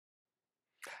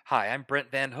Hi, I'm Brent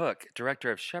Van Hook,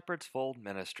 Director of Shepherd's Fold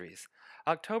Ministries.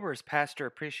 October is Pastor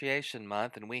Appreciation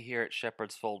Month, and we here at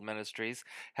Shepherd's Fold Ministries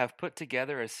have put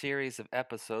together a series of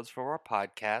episodes for our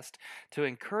podcast to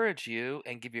encourage you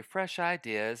and give you fresh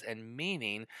ideas and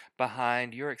meaning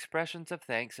behind your expressions of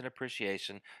thanks and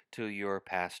appreciation to your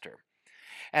pastor.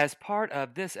 As part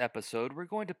of this episode, we're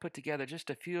going to put together just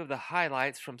a few of the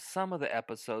highlights from some of the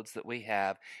episodes that we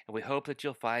have, and we hope that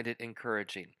you'll find it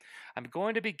encouraging. I'm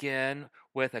going to begin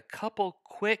with a couple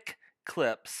quick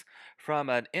clips from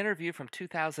an interview from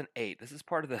 2008. This is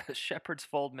part of the Shepherd's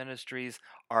Fold Ministries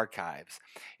archives,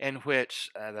 in which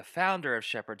the founder of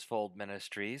Shepherd's Fold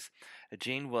Ministries,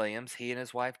 Gene Williams, he and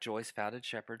his wife Joyce founded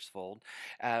Shepherd's Fold.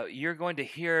 You're going to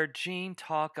hear Gene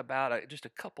talk about just a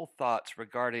couple thoughts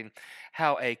regarding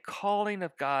how a calling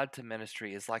of God to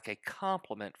ministry is like a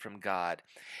compliment from God,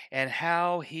 and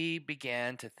how he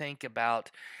began to think about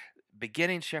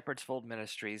beginning Shepherd's Fold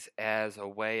Ministries as a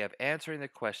way of answering the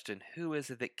question, who is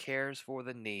it that cares for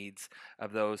the needs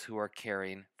of those who are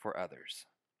caring for others?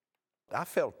 I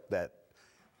felt that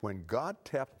when God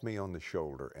tapped me on the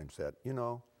shoulder and said,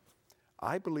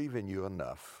 I believe in you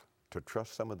enough to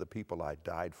trust some of the people I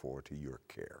died for to your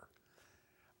care.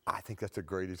 I think that's the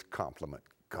greatest compliment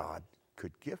God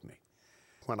could give me.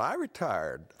 When I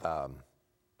retired,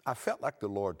 I felt like the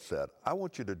Lord said, I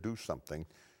want you to do something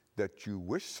that you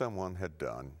wish someone had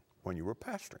done when you were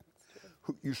pastoring.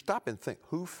 You stop and think,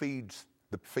 who feeds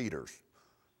the feeders?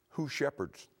 Who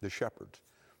shepherds the shepherds?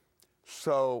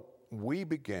 So we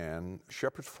began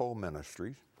Shepherd's Fold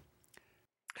Ministries.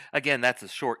 Again, that's a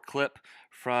short clip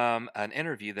from an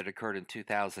interview that occurred in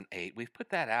 2008. We've put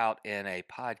that out in a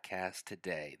podcast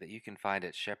today that you can find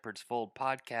at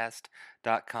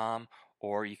shepherdsfoldpodcast.com,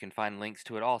 or you can find links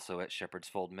to it also at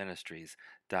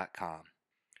shepherdsfoldministries.com.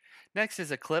 Next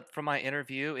is a clip from my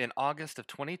interview in August of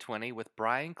 2020 with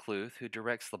Brian Cluth, who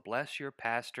directs the Bless Your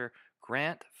Pastor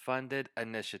grant-funded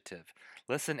initiative.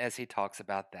 Listen as he talks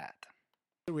about that.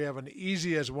 We have an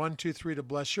easy as 1, 2, 3 to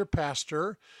bless your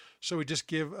pastor. So we just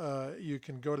give, you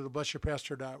can go to the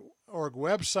blessyourpastor.org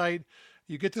website.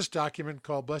 You get this document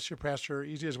called Bless Your Pastor,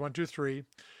 easy as 1, 2, 3.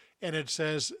 And it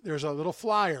says there's a little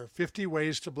flyer, 50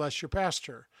 ways to bless your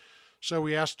pastor. So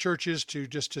we ask churches to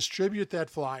just distribute that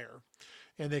flyer.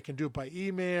 And they can do it by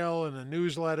email and a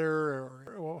newsletter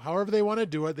or however they want to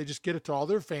do it. They just get it to all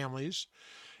their families.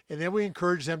 And then we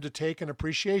encourage them to take an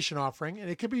appreciation offering. And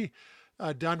it could be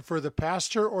done for the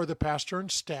pastor or the pastor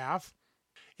and staff.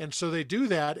 And so they do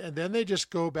that, and then they just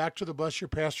go back to the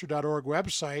blessyourpastor.org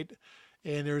website,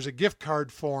 and there's a gift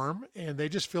card form, and they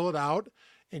just fill it out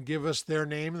and give us their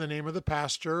name and the name of the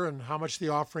pastor and how much the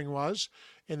offering was.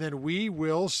 And then we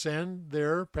will send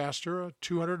their pastor a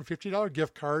 $250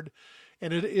 gift card.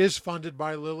 And it is funded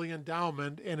by Lilly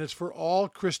Endowment, and it's for all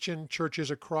Christian churches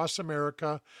across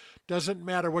America. Doesn't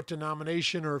matter what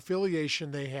denomination or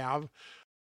affiliation they have.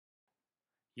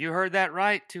 You heard that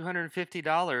right,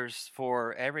 $250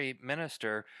 for every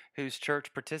minister whose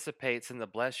church participates in the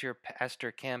Bless Your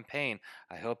Pastor campaign.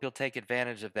 I hope you'll take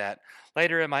advantage of that.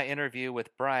 Later in my interview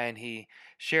with Brian, he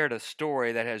shared a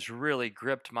story that has really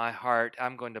gripped my heart.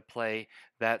 I'm going to play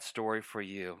that story for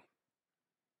you.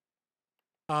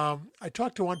 I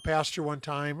talked to one pastor one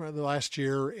time the last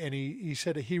year, and he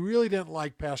said he really didn't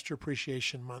like Pastor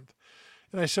Appreciation Month.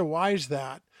 And I said, why is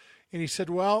that? And he said,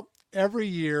 well, every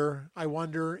year I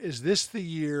wonder, is this the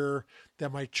year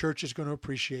that my church is going to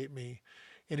appreciate me?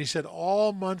 And he said,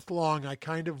 all month long, I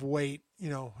kind of wait,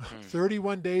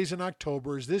 31 days in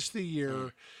October, is this the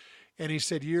year? And he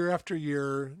said, year after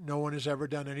year, no one has ever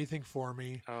done anything for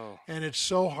me. Oh. And it's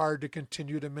so hard to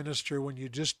continue to minister when you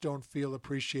just don't feel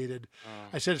appreciated. Oh.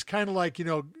 I said, it's kind of like,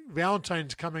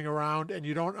 Valentine's coming around and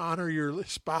you don't honor your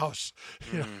spouse.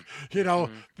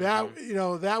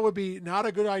 That would be not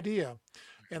a good idea.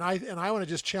 And I want to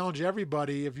just challenge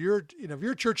everybody. If your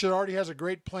church already has a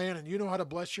great plan and you know how to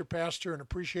bless your pastor and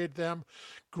appreciate them,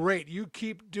 great. You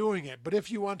keep doing it. But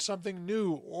if you want something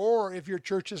new, or if your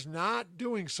church is not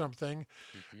doing something,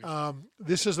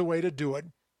 this is the way to do it.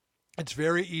 It's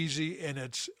very easy, and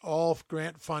it's all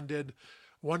grant funded.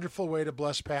 Wonderful way to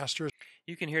bless pastors.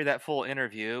 You can hear that full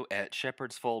interview at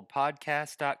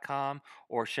shepherdsfoldpodcast.com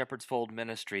or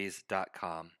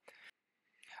shepherdsfoldministries.com.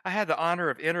 I had the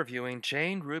honor of interviewing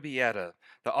Jane Rubietta,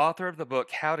 the author of the book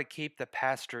How to Keep the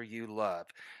Pastor You Love.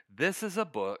 This is a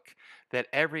book that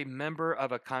every member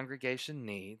of a congregation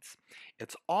needs.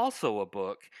 It's also a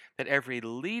book that every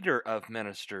leader of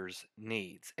ministers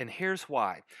needs. And here's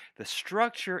why. The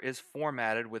structure is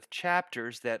formatted with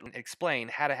chapters that explain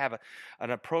how to have an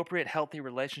appropriate, healthy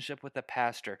relationship with the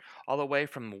pastor, all the way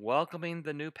from welcoming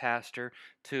the new pastor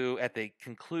to, at the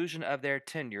conclusion of their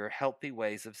tenure, healthy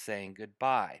ways of saying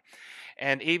goodbye.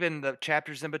 And even the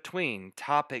chapters in between,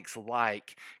 topics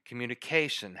like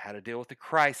communication, how to deal with a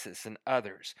crisis, and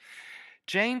others.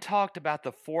 Jane talked about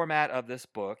the format of this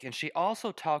book, and she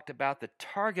also talked about the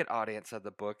target audience of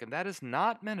the book, and that is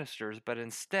not ministers, but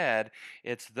instead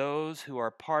it's those who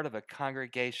are part of a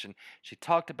congregation. She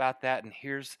talked about that, and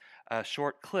here's a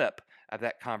short clip of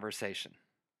that conversation.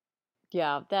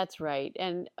 Yeah, that's right.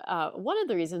 And one of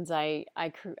the reasons I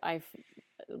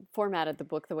formatted the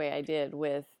book the way I did,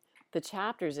 with the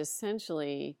chapters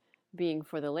essentially being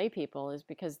for the lay people, is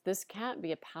because this can't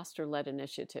be a pastor-led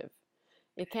initiative.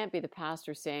 It can't be the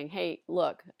pastor saying, "Hey,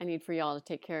 look, I need for y'all to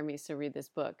take care of me, so read this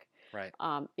book." Right.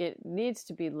 It needs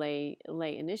to be lay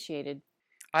initiated.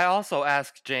 I also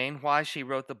asked Jane why she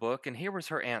wrote the book, and here was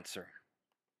her answer.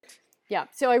 Yeah,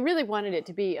 so I really wanted it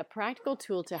to be a practical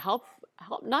tool to help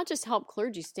not just help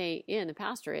clergy stay in the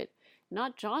pastorate,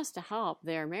 not just to help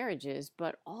their marriages,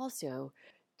 but also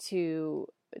to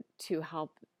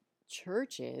help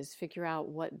churches figure out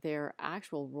what their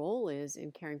actual role is in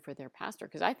caring for their pastor.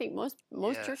 Because I think most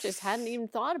churches hadn't even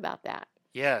thought about that.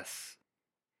 Yes.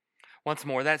 Once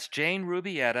more, that's Jane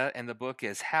Rubietta, and the book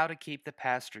is How to Keep the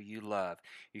Pastor You Love.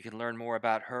 You can learn more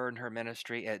about her and her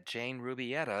ministry at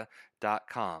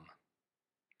janerubietta.com.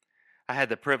 I had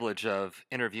the privilege of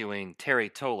interviewing Terry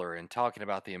Toller and talking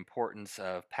about the importance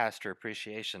of Pastor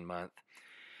Appreciation Month.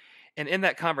 And in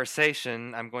that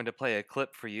conversation, I'm going to play a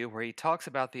clip for you where he talks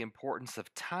about the importance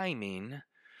of timing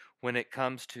when it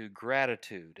comes to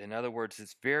gratitude. In other words,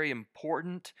 it's very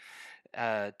important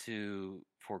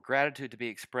for gratitude to be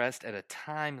expressed at a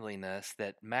timeliness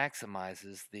that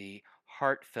maximizes the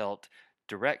heartfelt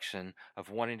direction of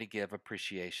wanting to give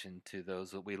appreciation to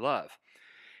those that we love.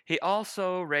 He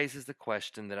also raises the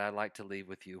question that I'd like to leave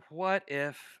with you. What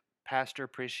if Pastor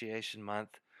Appreciation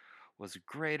Month was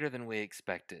greater than we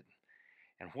expected?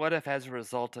 And what if, as a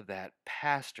result of that,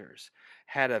 pastors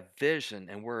had a vision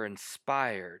and were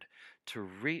inspired to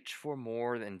reach for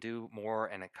more and do more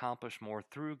and accomplish more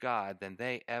through God than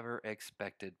they ever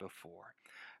expected before?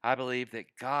 I believe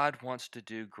that God wants to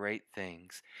do great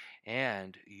things,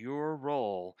 and your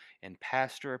role in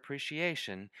pastor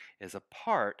appreciation is a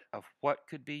part of what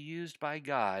could be used by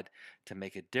God to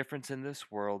make a difference in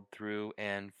this world through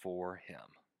and for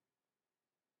Him.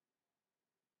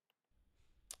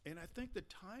 And I think the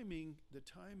timing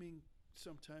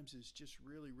sometimes is just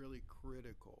really, really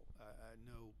critical. I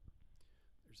know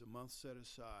there's a month set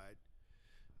aside,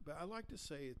 but I like to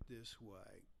say it this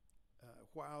way.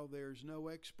 While there's no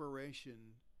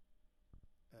expiration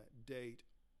date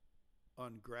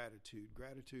on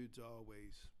gratitude's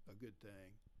always a good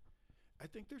thing. I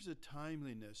think there's a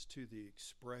timeliness to the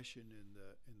expression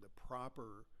in the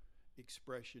proper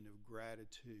expression of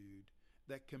gratitude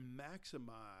that can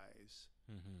maximize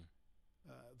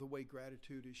the way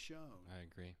gratitude is shown. I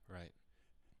agree, right.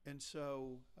 And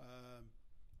so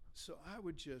I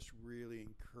would just really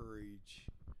encourage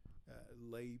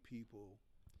lay people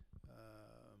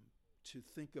to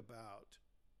think about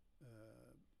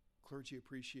Clergy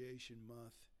Appreciation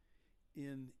Month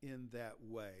in that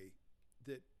way,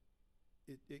 that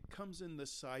it comes in the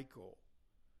cycle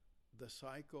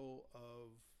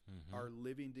of our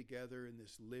living together in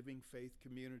this living faith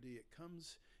community. It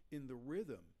comes in the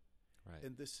rhythm. Right.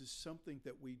 And this is something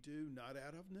that we do not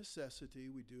out of necessity.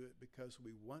 We do it because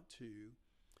we want to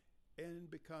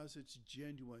and because it's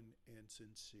genuine and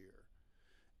sincere.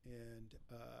 And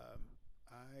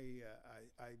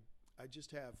I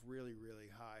just have really, really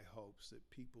high hopes that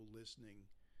people listening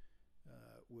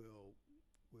will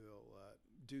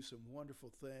do some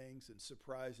wonderful things and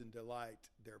surprise and delight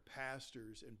their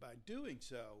pastors, and by doing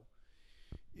so,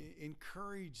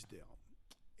 encourage them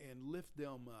and lift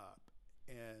them up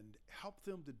and help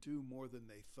them to do more than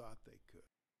they thought they could.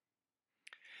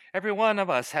 Every one of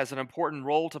us has an important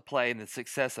role to play in the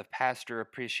success of Pastor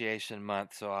Appreciation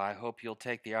Month, so I hope you'll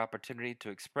take the opportunity to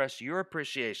express your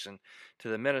appreciation to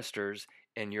the ministers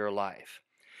in your life.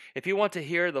 If you want to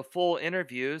hear the full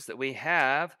interviews that we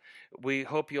have, we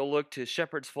hope you'll look to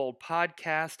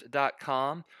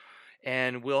shepherdsfoldpodcast.com,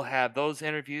 and we'll have those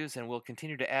interviews, and we'll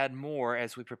continue to add more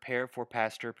as we prepare for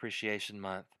Pastor Appreciation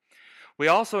Month. We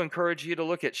also encourage you to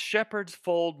look at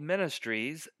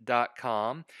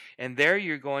shepherdsfoldministries.com, and there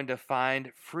you're going to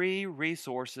find free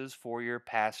resources for your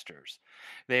pastors.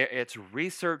 It's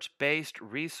research-based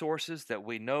resources that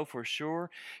we know for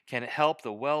sure can help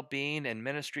the well-being and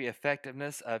ministry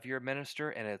effectiveness of your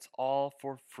minister, and it's all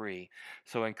for free.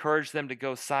 So encourage them to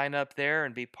go sign up there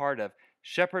and be part of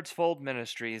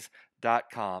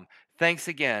shepherdsfoldministries.com. Thanks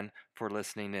again for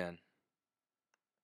listening in.